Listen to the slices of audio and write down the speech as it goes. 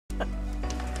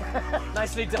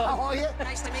Nicely done. How are you?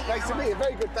 Nice to meet you. Nice to meet you.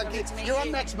 Very good, thank you. to meet You're you.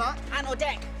 on next, Matt. And or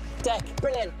deck. Deck.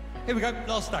 Brilliant. Here we go,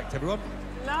 last act, everyone.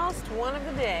 Last one of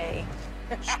the day.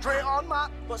 Straight on,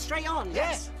 Matt. What, straight on?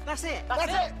 Yes. That's it.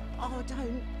 That's it. Oh,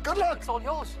 don't. Good luck. It's all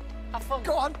yours. Have fun.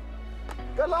 Go on.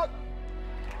 Good luck.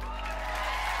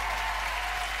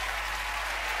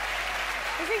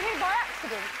 Is he here by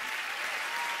accident?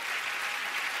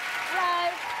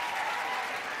 Hello.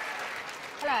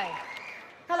 Hello.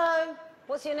 Hello.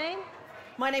 What's your name?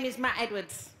 My name is Matt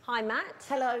Edwards. Hi, Matt.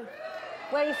 Hello.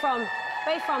 Where are you from? Where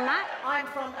are you from, Matt? I'm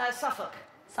from Suffolk.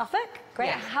 Suffolk? Great.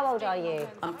 Yeah. How old are you?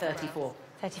 I'm 34.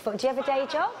 34. Do you have a day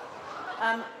job?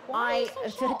 Do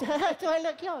I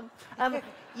look young?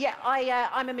 Yeah,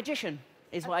 I'm a magician,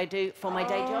 is what I do for my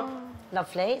day job.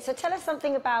 Lovely. So tell us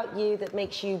something about you that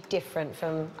makes you different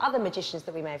from other magicians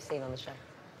that we may have seen on the show.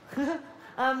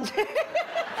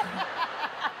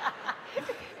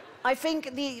 I think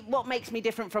what makes me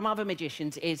different from other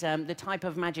magicians is the type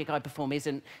of magic I perform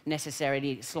isn't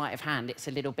necessarily sleight of hand. It's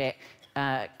a little bit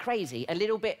crazy, a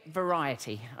little bit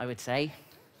variety, I would say.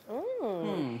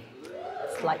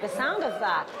 It's like the sound of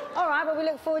that. All right, well, we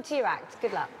look forward to your act.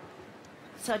 Good luck.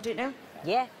 So I do it now?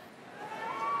 Yeah.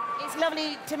 It's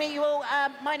lovely to meet you all.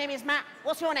 My name is Matt.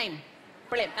 What's your name?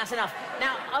 Brilliant, that's enough.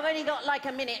 Now, I've only got like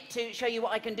a minute to show you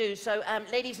what I can do. So,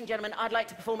 ladies and gentlemen, I'd like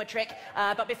to perform a trick.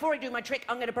 But before I do my trick,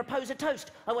 I'm going to propose a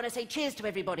toast. I want to say cheers to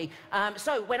everybody.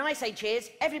 So, when I say cheers,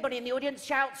 everybody in the audience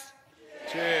shouts...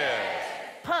 Cheers.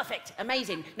 Perfect,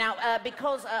 amazing. Now,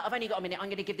 because I've only got a minute, I'm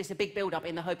going to give this a big build-up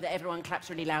in the hope that everyone claps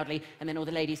really loudly and then all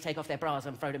the ladies take off their bras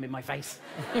and throw them in my face.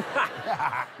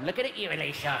 Looking at you,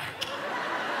 Alicia.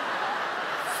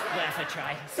 Worth a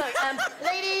try. So,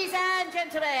 ladies and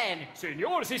gentlemen.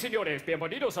 Señores y señores,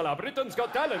 bienvenidos a la Britain's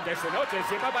Got Talent. Esta noche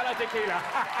encima para la tequila.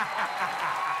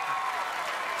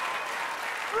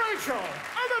 Rachel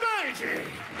and the Magic.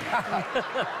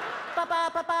 Ba ba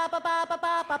ba ba ba ba ba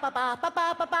ba ba ba ba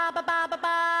ba ba ba ba ba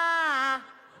ba.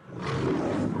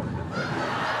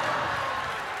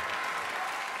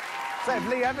 Save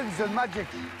Lee Evans and Magic.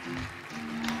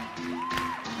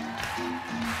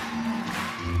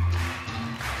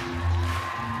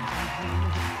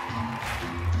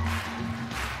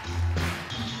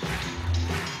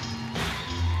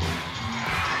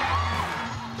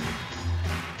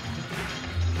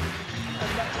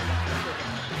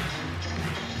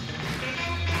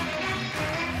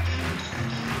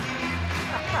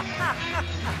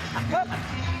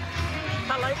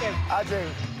 I like him. I do.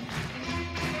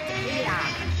 Yeah.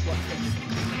 What's this?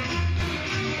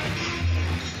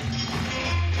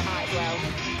 Might as well.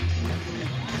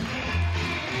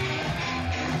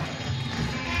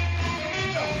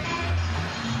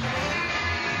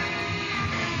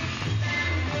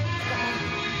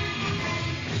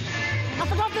 I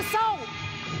forgot the soul.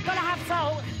 Gotta have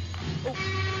soul. Ooh.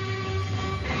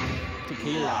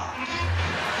 Tequila.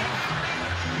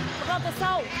 Forgot the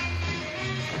soul.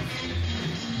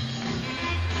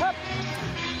 Hup.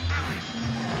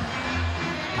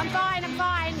 I'm fine, I'm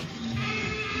fine.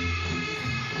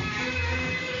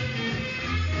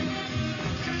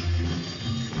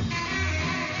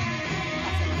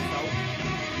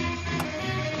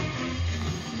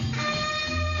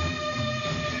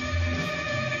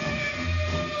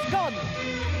 It's gone.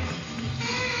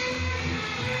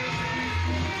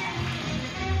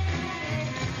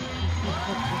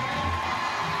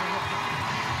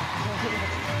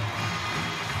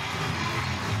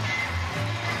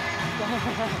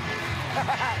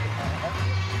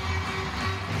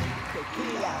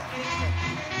 Tequila.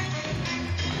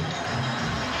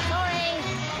 Sorry.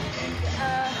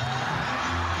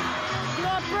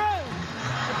 Your brew.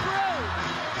 The brew.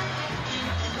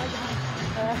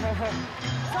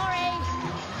 Sorry.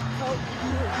 Oh.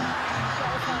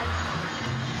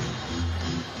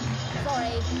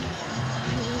 Sorry.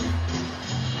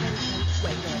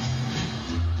 Wait there.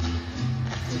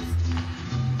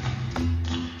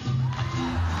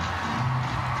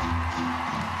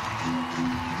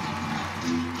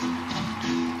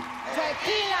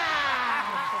 Tequila!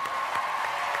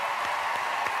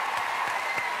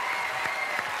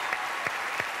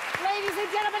 Ladies and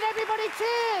gentlemen, everybody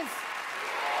cheers!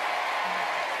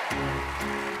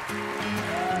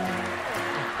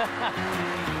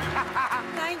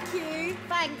 Thank you.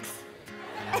 Thanks.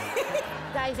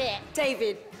 That is it.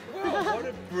 David. Well, what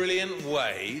a brilliant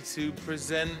way to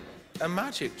present a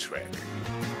magic trick.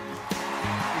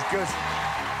 He's good.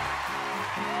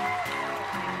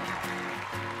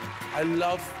 I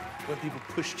love when people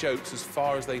push jokes as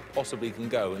far as they possibly can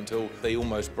go until they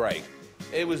almost break.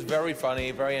 It was very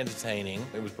funny, very entertaining.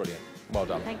 It was brilliant. Well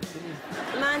done. Thank you.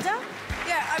 Amanda?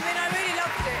 Yeah, I mean, I really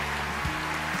loved it.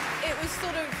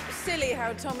 silly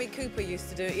how Tommy Cooper used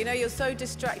to do it. You know, you're so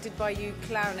distracted by you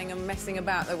clowning and messing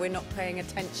about that we're not paying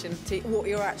attention to what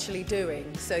you're actually doing,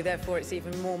 so therefore it's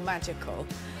even more magical.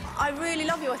 I really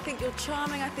love you. I think you're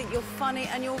charming, I think you're funny,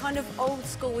 and you're kind of old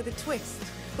school with a twist,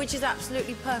 which is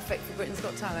absolutely perfect for Britain's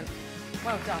Got Talent.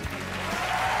 Well done.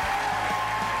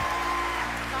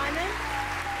 Simon?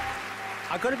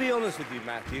 I've got to be honest with you,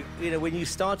 Matthew. You know, when you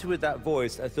started with that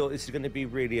voice, I thought this is going to be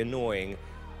really annoying.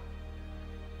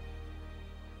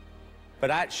 But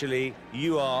actually,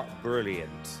 you are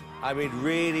brilliant. I mean,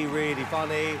 really, really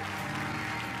funny.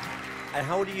 And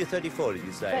how old are you? 34, did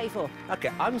you say? 34. OK,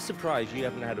 I'm surprised you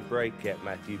haven't had a break yet,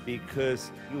 Matthew,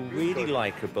 because you're really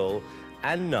likeable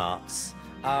and nuts.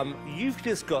 You've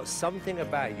just got something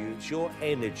about you. It's your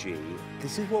energy.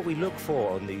 This is what we look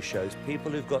for on these shows, people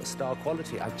who've got star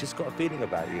quality. I've just got a feeling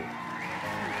about you.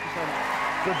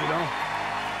 Good to know.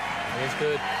 It's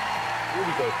good.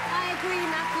 Really good. I agree,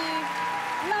 Matthew.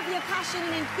 Love your passion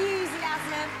and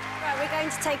enthusiasm. Right, we're going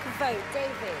to take a vote.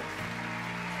 David?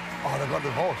 Oh, they've got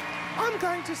the vote. I'm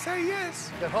going to say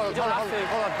yes. Yeah, hold on. Excuse me.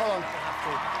 Hold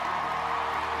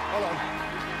on.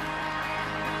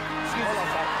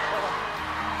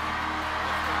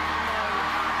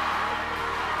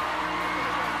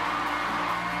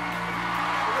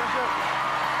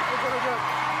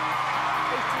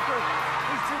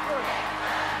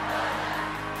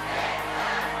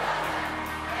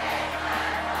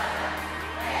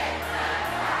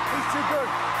 He's too good.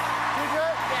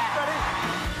 Yeah. Ready?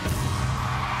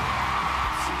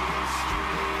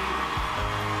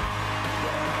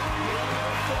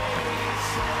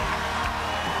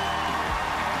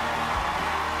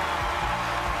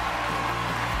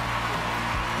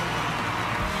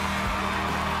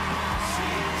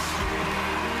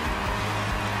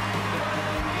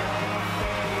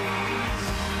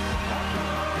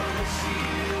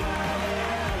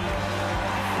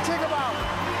 Take him out.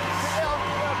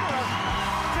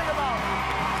 Take him out.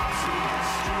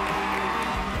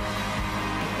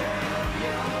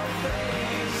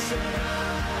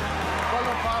 Well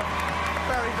done, pal.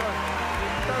 Very good.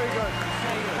 Very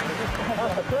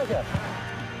good.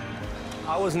 I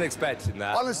wasn't expecting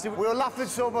that. Honestly, we were laughing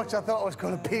so much I thought I was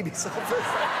going to pee myself.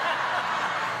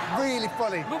 Really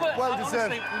funny. Well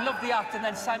deserved. Honestly, we love the act, and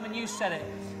then Simon, you said it.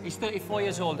 He's 34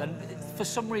 years old, and for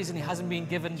some reason he hasn't been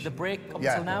given the break up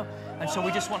until now, and so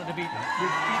we just wanted to be there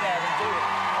and do it.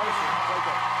 Honestly, very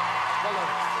good. Well done.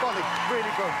 Funny.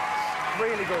 Really good.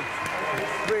 Really good.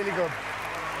 Really good.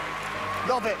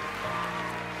 Love it.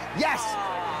 Yes!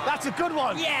 That's a good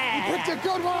one! Yeah! You picked a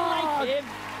good one! I like him.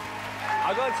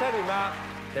 I've got to tell you, Matt,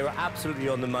 they were absolutely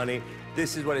on the money.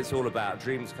 This is what it's all about.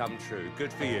 Dreams come true.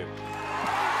 Good for you.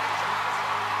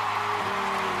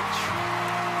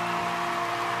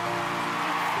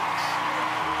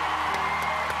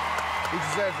 He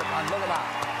deserves it, man. Look at that.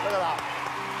 Look at that.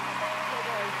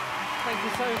 Thank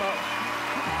you so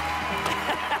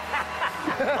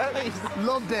much.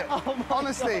 Loved it.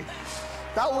 Honestly.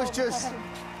 That was just...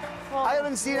 I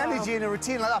haven't seen energy in a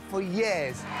routine like that for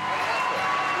years. There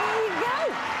you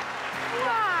go.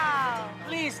 Wow.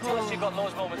 Please tell us you got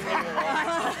those moments.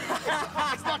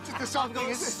 It's not just a song thing,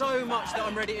 is it? So much that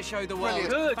I'm ready to show the world.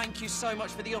 Brilliant. Good. Thank you so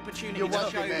much for the opportunity You're to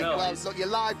welcome, show mate. you. Well, look, you're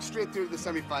live straight through to the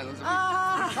semi-finals. Oh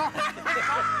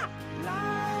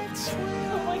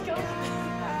my God.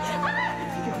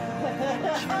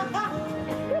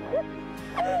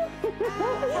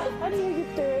 How do you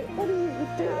do it? How do you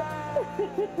do it?